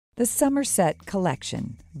The Somerset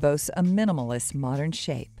collection boasts a minimalist modern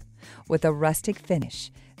shape with a rustic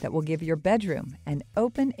finish that will give your bedroom an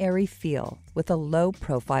open, airy feel with a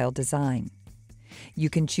low-profile design.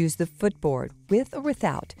 You can choose the footboard with or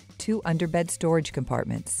without 2 underbed storage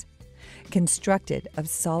compartments. Constructed of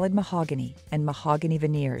solid mahogany and mahogany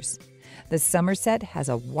veneers, the Somerset has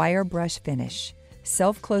a wire brush finish,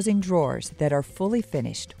 self-closing drawers that are fully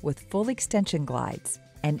finished with full extension glides,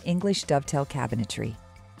 and English dovetail cabinetry.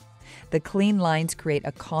 The clean lines create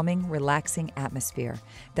a calming, relaxing atmosphere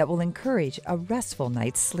that will encourage a restful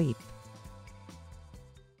night's sleep.